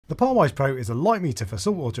The PARwise Pro is a light meter for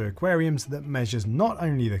saltwater aquariums that measures not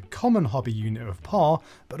only the common hobby unit of PAR,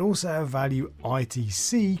 but also a value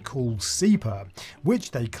ITC called cPUR,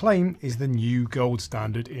 which they claim is the new gold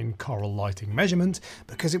standard in coral lighting measurement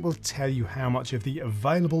because it will tell you how much of the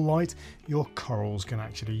available light your corals can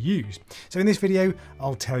actually use. So in this video,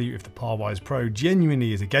 I'll tell you if the PARwise Pro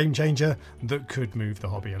genuinely is a game changer that could move the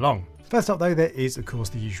hobby along. First up though, there is of course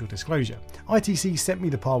the usual disclosure. ITC sent me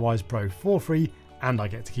the PARwise Pro for free, and I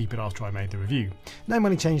get to keep it after I made the review. No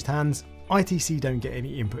money changed hands, ITC don't get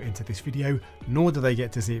any input into this video, nor do they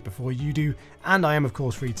get to see it before you do, and I am of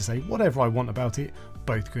course free to say whatever I want about it,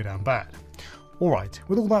 both good and bad. Alright,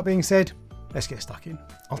 with all that being said, let's get stuck in.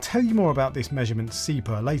 I'll tell you more about this measurement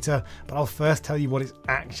cPUR later, but I'll first tell you what it's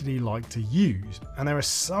actually like to use. And there are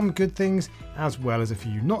some good things as well as a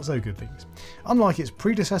few not so good things. Unlike its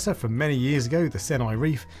predecessor from many years ago, the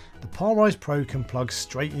Reef, the PARwise Pro can plug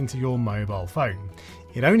straight into your mobile phone.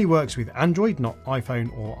 It only works with Android, not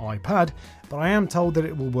iPhone or iPad, but I am told that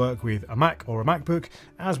it will work with a Mac or a MacBook,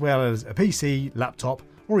 as well as a PC, laptop,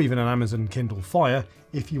 or even an Amazon Kindle Fire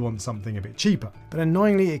if you want something a bit cheaper. But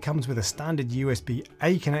annoyingly, it comes with a standard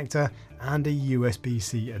USB-A connector and a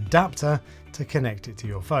USB-C adapter to connect it to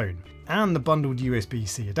your phone. And the bundled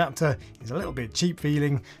USB-C adapter is a little bit cheap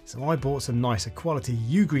feeling, so I bought some nicer quality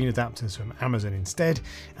Ugreen adapters from Amazon instead,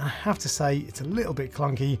 and I have to say it's a little bit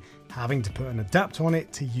clunky having to put an adapter on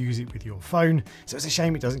it to use it with your phone, so it's a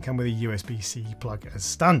shame it doesn't come with a USB-C plug as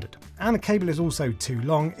standard. And the cable is also too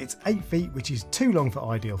long. It's 8 feet, which is too long for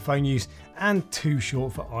ideal phone use and too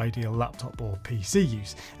short for ideal laptop or PC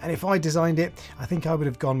use. And if I designed it, I think I would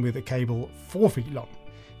have gone with a cable 4 feet long.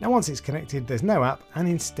 Now once it's connected, there's no app, and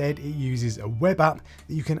instead it uses a web app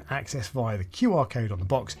that you can access via the QR code on the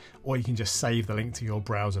box, or you can just save the link to your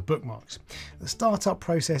browser bookmarks. The startup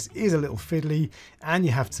process is a little fiddly, and you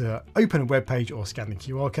have to open a web page or scan the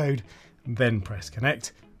QR code, then press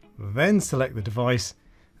connect, then select the device,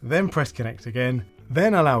 then press connect again,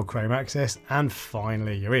 then allow Chrome access, and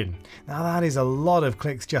finally you're in. Now that is a lot of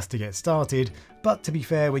clicks just to get started, but to be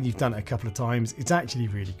fair, when you've done it a couple of times, it's actually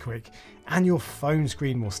really quick, and your phone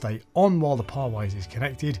screen will stay on while the PARwise is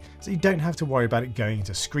connected, so you don't have to worry about it going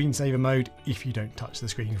into screensaver mode if you don't touch the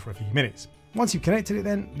screen for a few minutes. Once you've connected it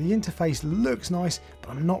then, the interface looks nice, but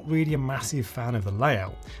I'm not really a massive fan of the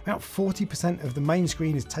layout. About 40% of the main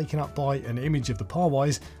screen is taken up by an image of the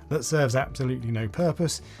PARwise that serves absolutely no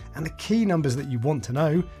purpose, and the key numbers that you want to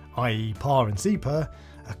know, i.e. PAR and cPUR,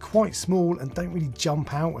 are quite small and don't really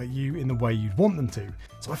jump out at you in the way you'd want them to.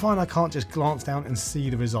 So I find I can't just glance down and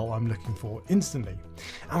see the result I'm looking for instantly.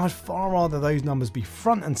 And I'd far rather those numbers be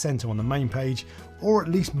front and center on the main page, or at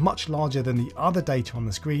least much larger than the other data on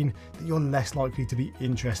the screen that you're less likely to be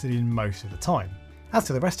interested in most of the time. As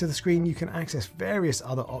to the rest of the screen, you can access various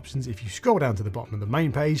other options if you scroll down to the bottom of the main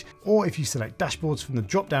page, or if you select dashboards from the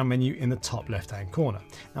drop down menu in the top left hand corner.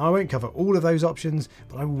 Now I won't cover all of those options,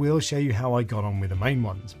 but I will show you how I got on with the main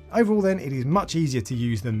ones. Overall then, it is much easier to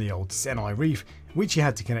use than the old Reef, which you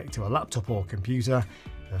had to connect to a laptop or computer,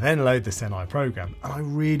 then load the program, and I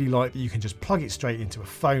really like that you can just plug it straight into a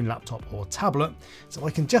phone, laptop or tablet, so I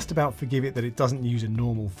can just about forgive it that it doesn't use a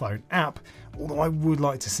normal phone app, although I would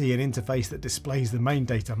like to see an interface that displays the main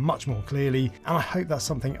data much more clearly, and I hope that's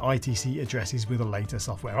something ITC addresses with a later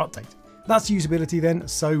software update. That's usability then,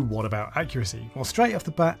 so what about accuracy? Well, straight off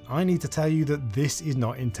the bat, I need to tell you that this is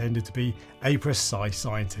not intended to be a precise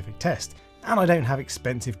scientific test, and I don't have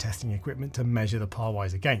expensive testing equipment to measure the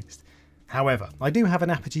PARwise against. However, I do have an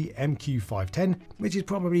Apogee MQ510, which is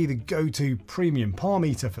probably the go-to premium PAR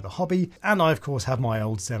meter for the hobby, and I of course have my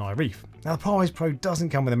old Reef. Now the PARwise Pro doesn't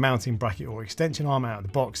come with a mounting bracket or extension arm out of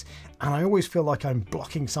the box, and I always feel like I'm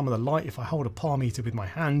blocking some of the light if I hold a PAR meter with my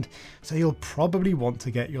hand, so you'll probably want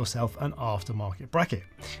to get yourself an aftermarket bracket.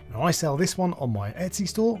 Now I sell this one on my Etsy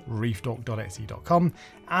store, reefdoc.etsy.com,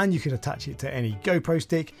 and you can attach it to any GoPro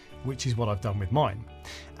stick, which is what I've done with mine.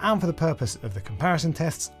 And for the purpose of the comparison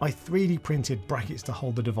tests, I 3D printed brackets to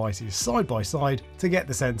hold the devices side by side to get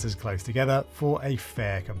the sensors close together for a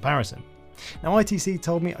fair comparison. Now ITC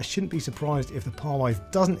told me I shouldn't be surprised if the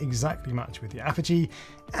PARwise doesn't exactly match with the Apogee,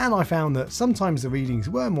 and I found that sometimes the readings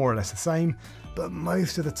were more or less the same, but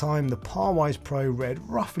most of the time the PARwise Pro read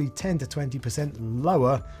roughly 10 to 20%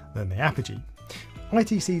 lower than the Apogee.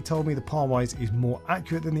 ITC told me the PARwise is more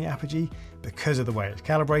accurate than the Apogee because of the way it's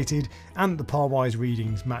calibrated, and the PARwise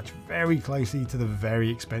readings match very closely to the very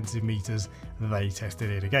expensive meters they tested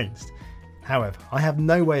it against. However, I have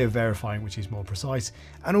no way of verifying which is more precise,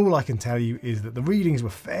 and all I can tell you is that the readings were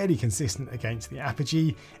fairly consistent against the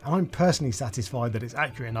apogee, and I'm personally satisfied that it's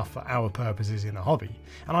accurate enough for our purposes in the hobby.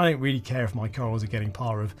 And I don't really care if my corals are getting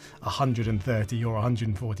PAR of 130 or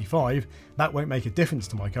 145, that won't make a difference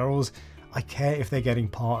to my corals. I care if they're getting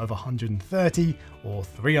PAR of 130 or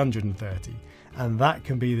 330, and that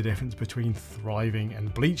can be the difference between thriving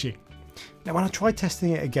and bleaching. Now, when I tried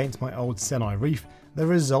testing it against my old Senai Reef, the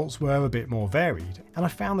results were a bit more varied, and I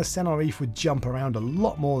found the Senai Reef would jump around a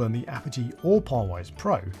lot more than the Apogee or PARwise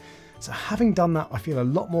Pro. So having done that, I feel a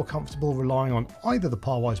lot more comfortable relying on either the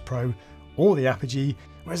PARwise Pro or the Apogee,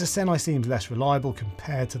 whereas the Senai seems less reliable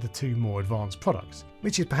compared to the two more advanced products,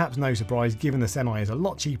 which is perhaps no surprise given the Senai is a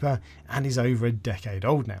lot cheaper and is over a decade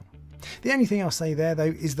old now. The only thing I'll say there though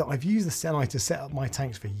is that I've used the Senai to set up my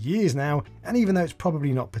tanks for years now, and even though it's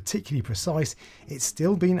probably not particularly precise, it's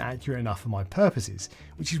still been accurate enough for my purposes,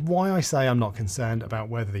 which is why I say I'm not concerned about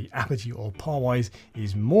whether the Apogee or PARwise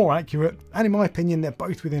is more accurate, and in my opinion they're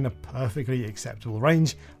both within a perfectly acceptable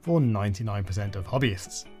range for 99% of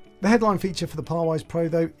hobbyists. The headline feature for the PARwise Pro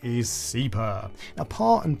though is cPUR. Now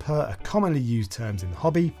PAR and PUR are commonly used terms in the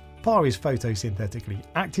hobby. PAR is photosynthetically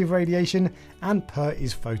active radiation and PUR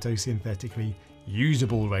is photosynthetically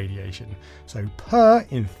usable radiation. So PUR,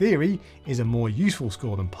 in theory, is a more useful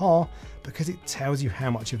score than PAR because it tells you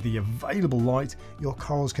how much of the available light your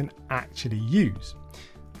corals can actually use.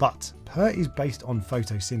 But PUR is based on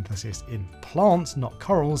photosynthesis in plants, not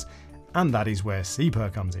corals, and that is where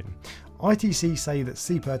cPUR comes in. ITC say that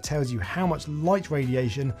cPUR tells you how much light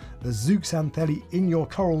radiation the zooxanthellae in your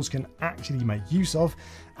corals can actually make use of,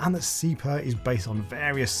 and that cPUR is based on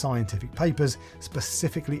various scientific papers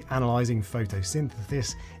specifically analysing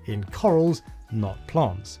photosynthesis in corals, not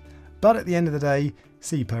plants. But at the end of the day,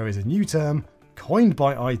 cPUR is a new term coined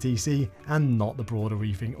by ITC and not the broader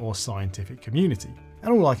reefing or scientific community.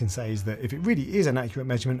 And all I can say is that if it really is an accurate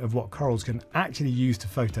measurement of what corals can actually use to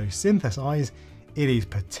photosynthesize, it is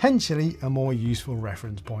potentially a more useful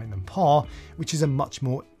reference point than PAR, which is a much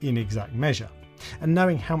more inexact measure. And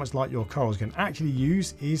knowing how much light your corals can actually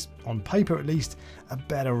use is, on paper at least, a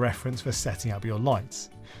better reference for setting up your lights.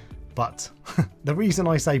 But the reason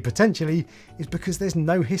I say potentially is because there's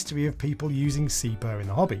no history of people using cPUR in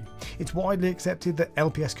the hobby. It's widely accepted that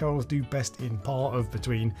LPS corals do best in PAR of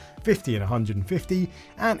between 50 and 150,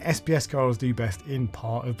 and SPS corals do best in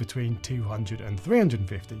PAR of between 200 and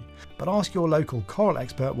 350. But ask your local coral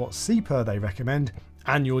expert what cPUR they recommend,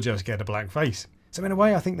 and you'll just get a blank face. So in a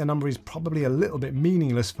way, I think the number is probably a little bit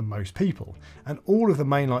meaningless for most people, and all of the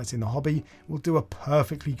main lights in the hobby will do a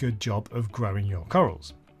perfectly good job of growing your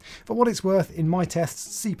corals. For what it's worth, in my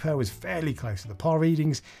tests, cPUR was fairly close to the PAR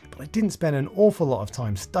readings, but I didn't spend an awful lot of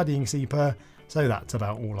time studying cPUR, so that's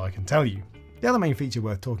about all I can tell you. The other main feature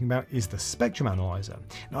worth talking about is the spectrum analyzer.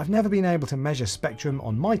 Now, I've never been able to measure spectrum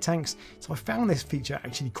on my tanks, so I found this feature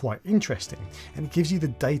actually quite interesting, and it gives you the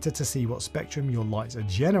data to see what spectrum your lights are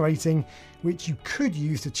generating, which you could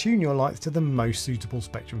use to tune your lights to the most suitable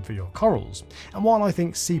spectrum for your corals. And while I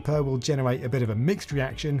think cPUR will generate a bit of a mixed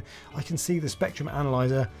reaction, I can see the spectrum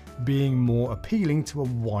analyzer being more appealing to a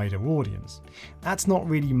wider audience. That's not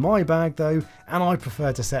really my bag though, and I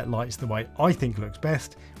prefer to set lights the way I think looks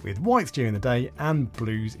best, with whites during the day and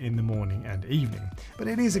blues in the morning and evening. But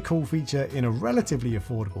it is a cool feature in a relatively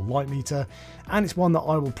affordable light meter, and it's one that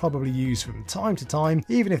I will probably use from time to time,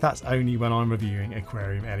 even if that's only when I'm reviewing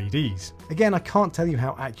aquarium LEDs. Again, I can't tell you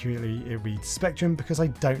how accurately it reads spectrum because I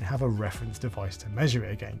don't have a reference device to measure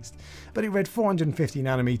it against, but it read 450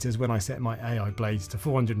 nanometers when I set my AI blades to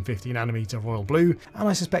 450 nanometer royal blue, and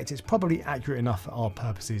I suspect it's probably accurate enough for our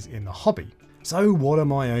purposes in the hobby. So what are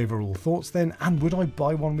my overall thoughts then, and would I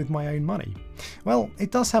buy one with my own money? Well,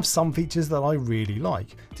 it does have some features that I really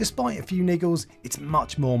like. Despite a few niggles, it's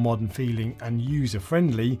much more modern feeling and user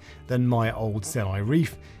friendly than my old Senai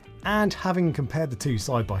Reef, and having compared the two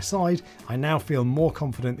side by side, I now feel more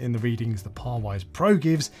confident in the readings the PARwise Pro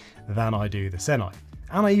gives than I do the Senai.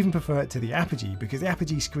 And I even prefer it to the Apogee because the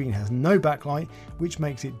Apogee screen has no backlight, which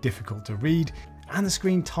makes it difficult to read, and the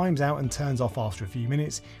screen times out and turns off after a few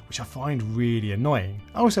minutes, which I find really annoying.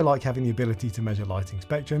 I also like having the ability to measure lighting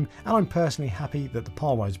spectrum, and I'm personally happy that the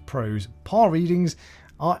PARwise Pro's PAR readings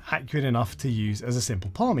are accurate enough to use as a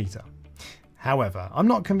simple PAR meter. However, I'm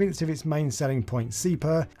not convinced of its main selling point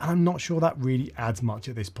cPUR, and I'm not sure that really adds much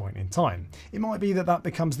at this point in time. It might be that that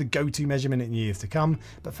becomes the go-to measurement in years to come,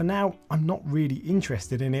 but for now I'm not really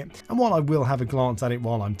interested in it, and while I will have a glance at it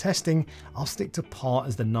while I'm testing, I'll stick to PAR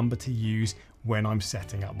as the number to use when I'm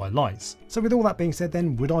setting up my lights. So with all that being said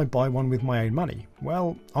then, would I buy one with my own money?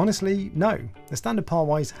 Well, honestly, no. The standard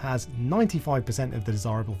PARwise has 95% of the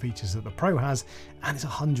desirable features that the Pro has, and it's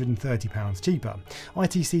 £130 cheaper.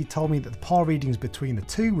 ITC told me that the PAR readings between the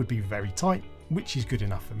two would be very tight, which is good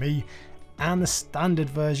enough for me. And the standard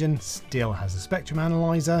version still has a spectrum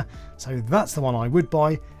analyzer, so that's the one I would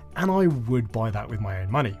buy, and I would buy that with my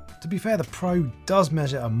own money. To be fair, the Pro does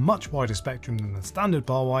measure a much wider spectrum than the standard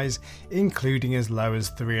PARwise, including as low as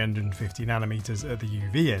 350 nanometers at the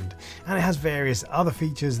UV end, and it has various other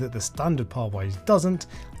features that the standard PARwise doesn't,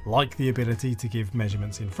 like the ability to give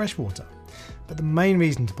measurements in freshwater. But the main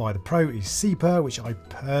reason to buy the Pro is cPUR, which I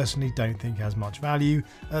personally don't think has much value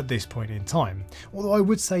at this point in time. Although I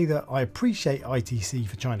would say that I appreciate ITC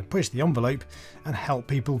for trying to push the envelope and help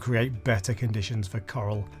people create better conditions for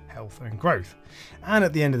coral health and growth. And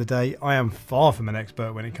at the end of the day, I am far from an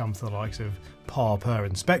expert when it comes to the likes of PAR, PUR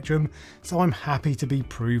and spectrum, so I'm happy to be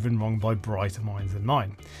proven wrong by brighter minds than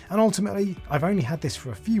mine. And ultimately, I've only had this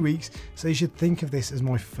for a few weeks, so you should think of this as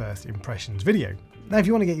my first impressions video. Now if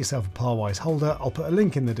you want to get yourself a PARwise holder, I'll put a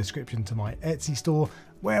link in the description to my Etsy store,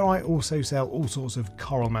 where I also sell all sorts of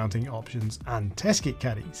coral mounting options and test kit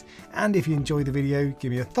caddies. And if you enjoyed the video,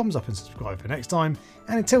 give me a thumbs up and subscribe for next time,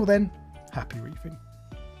 and until then, happy reefing.